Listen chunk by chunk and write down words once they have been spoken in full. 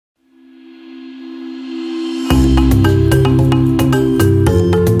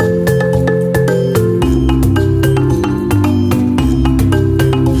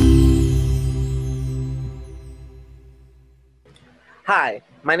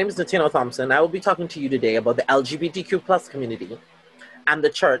My name is Natino Thompson. I will be talking to you today about the LGBTQ plus community and the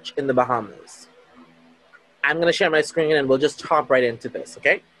church in the Bahamas. I'm going to share my screen and we'll just hop right into this,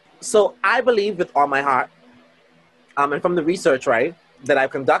 okay? So I believe with all my heart, and from the research, right, that I've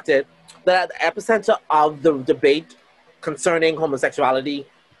conducted, that the epicenter of the debate concerning homosexuality,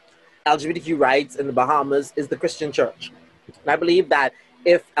 LGBTQ rights in the Bahamas is the Christian church. And I believe that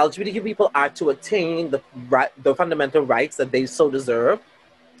if LGBTQ people are to attain the fundamental rights that they so deserve,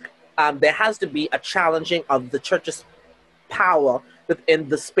 there has to be a challenging of the church's power within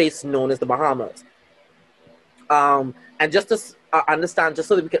the space known as the Bahamas. And just to understand, just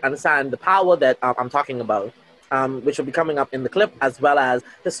so that we can understand the power that I'm talking about, which will be coming up in the clip, as well as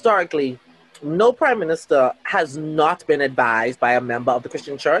historically, no prime minister has not been advised by a member of the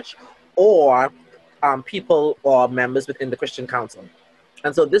Christian church or people or members within the Christian council.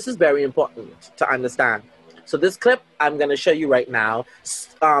 And so this is very important to understand. So this clip I'm going to show you right now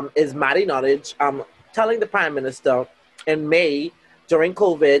is Maddie Nottage telling the prime minister in May during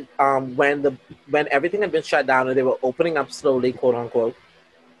COVID, when everything had been shut down and they were opening up slowly, quote unquote,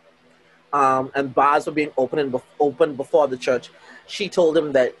 and bars were being opened before the church. She told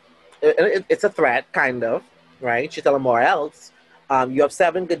him that it's a threat, kind of, right? She told him, or else you have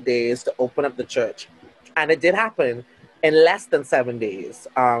 7 good days to open up the church. And it did happen in less than 7 days.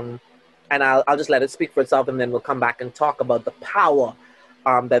 And I'll just let it speak for itself, and then we'll come back and talk about the power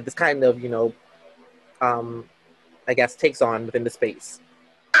that this kind of, I guess, takes on within the space.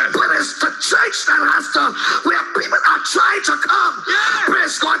 But it's the church that has to, where people are trying to come,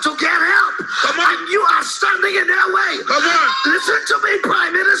 is going to get help. And you are standing in their way. Listen to me,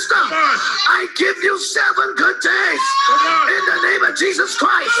 Prime Minister. I give you 7 good days. In the name of Jesus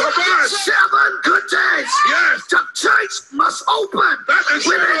Christ. 7 good days. The church must open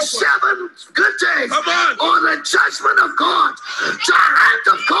within 7 good days. Or the judgment of God, the hand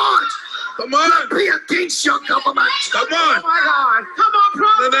of God, will be against your government. Come on. Oh my God. Come on,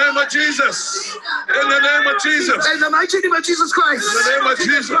 in the name of Jesus. In the name of Jesus. In the mighty name of Jesus Christ. In the name of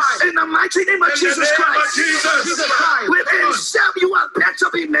Jesus. In the mighty name of Jesus Christ. Within 7 you are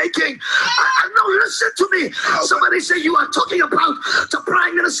better be making. No, listen to me. Somebody say you are talking about the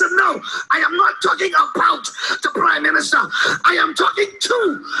Prime Minister. No, I am not talking about the Prime Minister. I am talking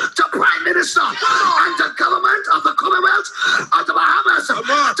to the Prime Minister and the government of the Commonwealth of the Bahamas. The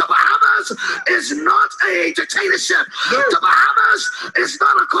Bahamas is not a dictatorship. The Bahamas is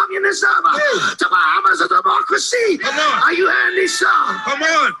not a communism. The Bahamas is a democracy. Are you hearing me, sir? Come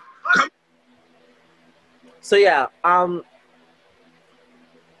on. So yeah,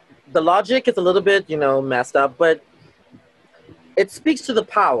 the logic is a little bit, messed up, but it speaks to the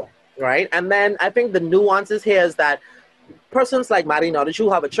power, right? And then I think the nuances here is that persons like Maddie Nottage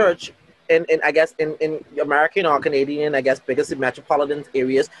who have a church in American or Canadian, I guess, biggest metropolitan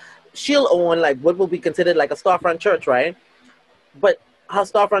areas, she'll own like what will be considered like a storefront church, right? But her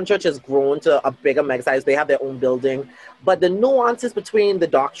storefront church has grown to a bigger mega size. They have their own building. But the nuances between the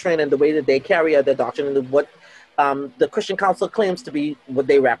doctrine and the way that they carry out their doctrine and what the Christian Council claims to be what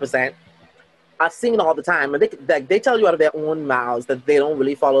they represent, I've seen all the time. And they tell you out of their own mouths that they don't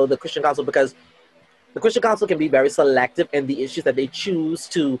really follow the Christian Council because the Christian Council can be very selective in the issues that they choose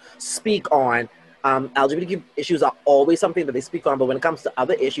to speak on. LGBTQ issues are always something that they speak on, but when it comes to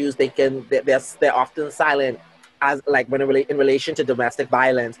other issues, they're often silent, as like when in relation to domestic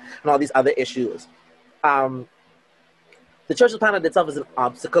violence and all these other issues. The church has planted itself as an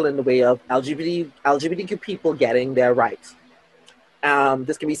obstacle in the way of LGBTQ people getting their rights.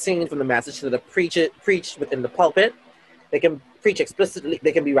 This can be seen from the message that are preached within the pulpit. They can preach explicitly.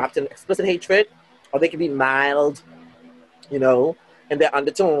 They can be wrapped in explicit hatred, or they can be mild, in their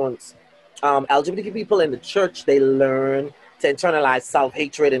undertones. LGBTQ people in the church, they learn to internalize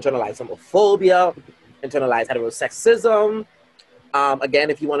self-hatred, internalize homophobia, internalize heterosexism. Again,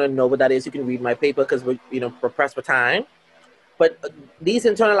 if you want to know what that is, you can read my paper because we're pressed for time. But these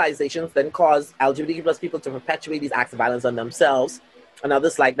internalizations then cause LGBTQ plus people to perpetuate these acts of violence on themselves and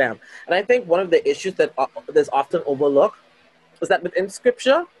others like them. And I think one of the issues that is often overlooked is that within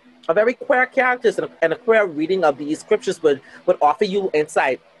Scripture, a very queer characters and a queer reading of these scriptures would offer you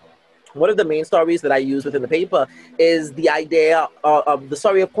insight. One of the main stories that I use within the paper is the idea of the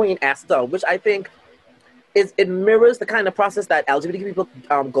story of Queen Esther, which I think it mirrors the kind of process that LGBTQ people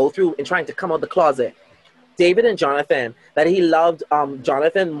go through in trying to come out of the closet. David and Jonathan, that he loved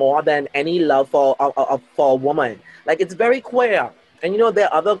Jonathan more than any love for a woman. Like, it's very queer. And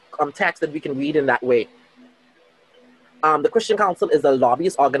there are other texts that we can read in that way. The Christian Council is a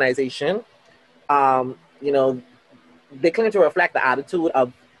lobbyist organization. They claim to reflect the attitude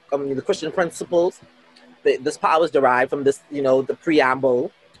of the Christian principles. This power is derived from this, the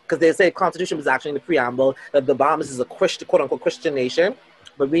preamble because they say Constitution was actually in the preamble that the Bahamas is a Christian, quote unquote Christian nation,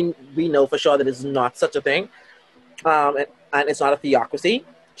 but we know for sure that it's not such a thing, and it's not a theocracy.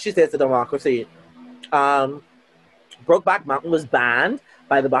 She says it's a democracy. Brokeback Mountain was banned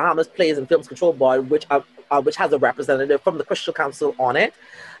by the Bahamas Plays and Films Control Board, which has a representative from the Christian Council on it.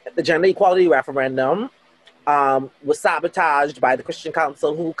 The gender equality referendum was sabotaged by the Christian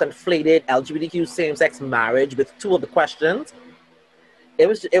Council, who conflated LGBTQ same-sex marriage with two of the questions. It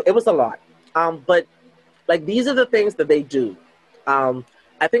was a lot. But like, these are the things that they do.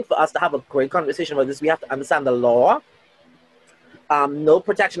 I think for us to have a great conversation about this, we have to understand the law. No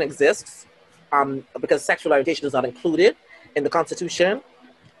protection exists because sexual orientation is not included in the Constitution.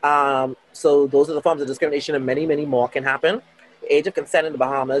 So those are the forms of discrimination, and many, many more can happen. The age of consent in the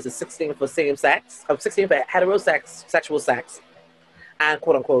Bahamas is 16 for same-sex, 16 for heterosexual sex, and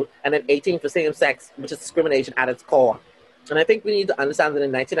quote unquote, and then 18 for same-sex, which is discrimination at its core. And I think we need to understand that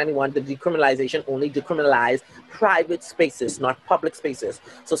in 1991, the decriminalization only decriminalized private spaces, not public spaces.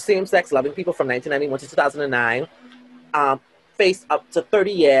 So same-sex loving people from 1991 to 2009 faced up to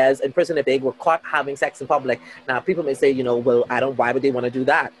 30 years in prison if they were caught having sex in public. Now, people may say, well, why would they want to do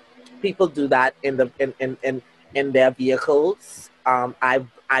that? People do that in their vehicles. I've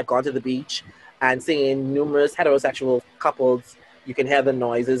gone to the beach and seen numerous heterosexual couples. You can hear the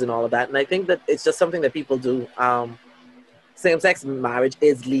noises and all of that. And I think that it's just something that people do. Same-sex marriage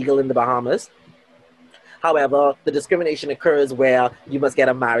is legal in the Bahamas. However, the discrimination occurs where you must get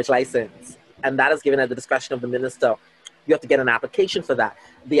a marriage license, and that is given at the discretion of the minister. You have to get an application for that.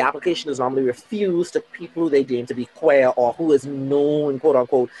 The application is normally refused to people who they deem to be queer or who is known, quote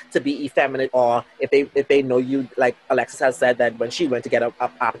unquote, to be effeminate, or if they know you, like Alexis has said that when she went to get an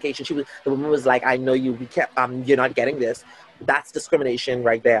application, the woman was like, I know you, we can't, you're not getting this. That's discrimination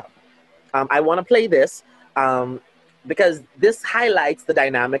right there. I want to play this because this highlights the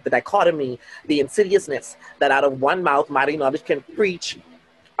dynamic, the dichotomy, the insidiousness that out of one mouth, Mari Knowledge can preach.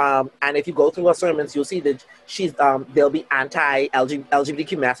 And if you go through her sermons, you'll see that there'll be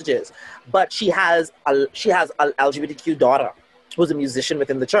anti-LGBTQ messages. But she has an LGBTQ daughter who's a musician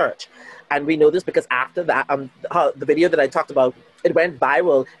within the church. And we know this because after that, the video that I talked about, it went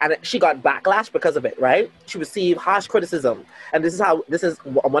viral and she got backlash because of it, right? She received harsh criticism. And this is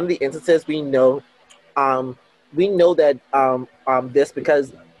one of the instances we know that this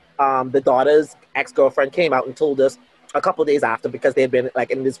because the daughter's ex-girlfriend came out and told us a couple of days after, because they had been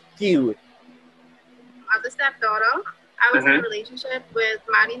like in this feud. As a stepdaughter, I was in a relationship with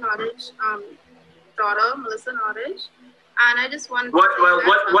Maddie Nottage, daughter, Melissa Nottage, and I just wanted what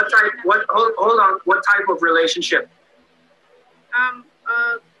type of relationship?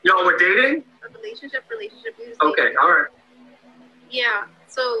 Y'all were dating? A relationship. Okay, all right. Yeah,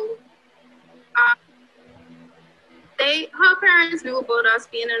 so her parents knew about us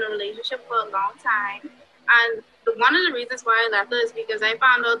being in a relationship for a long time, and one of the reasons why I left her is because I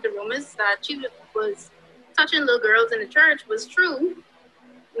found out the rumors that she was touching little girls in the church was true.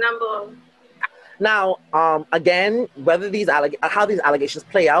 Now, again, whether how these allegations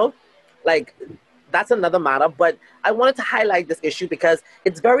play out, like, that's another matter. But I wanted to highlight this issue because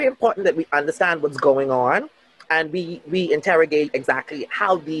it's very important that we understand what's going on and we interrogate exactly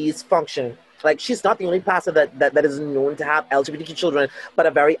how these function. Like, she's not the only pastor that is known to have LGBTQ children, but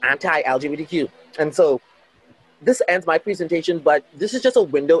a very anti-LGBTQ. And so this ends my presentation, but this is just a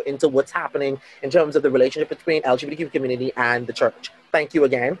window into what's happening in terms of the relationship between LGBTQ community and the church. Thank you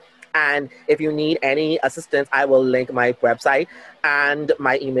again. And if you need any assistance, I will link my website and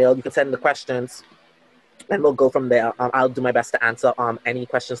my email. You can send the questions and we'll go from there. I'll do my best to answer any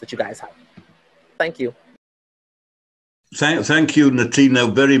questions that you guys have. Thank you. Thank you,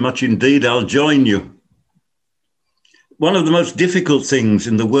 Natino, very much indeed. I'll join you. One of the most difficult things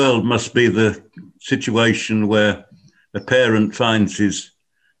in the world must be the situation where a parent finds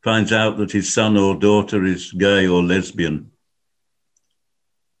out that his son or daughter is gay or lesbian.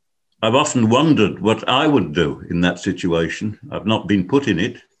 I've often wondered what I would do in that situation. I've not been put in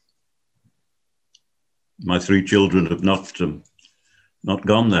it. My 3 children have not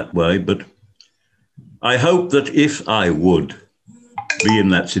gone that way, but I hope that if I would be in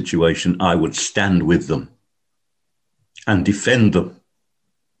that situation, I would stand with them and defend them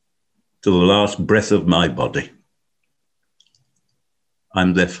to the last breath of my body.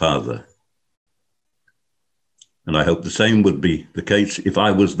 I'm their father. And I hope the same would be the case if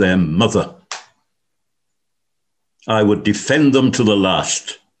I was their mother. I would defend them to the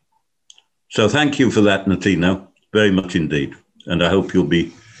last. So thank you for that, Natino, very much indeed. And I hope you'll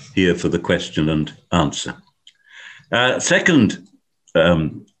be here for the question and answer. Second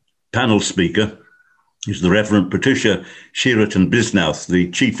panel speaker is the Reverend Patricia Sheraton Bisnouth, the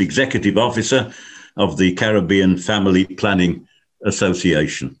Chief Executive Officer of the Caribbean Family Planning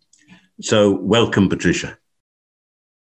Association. So welcome, Patricia.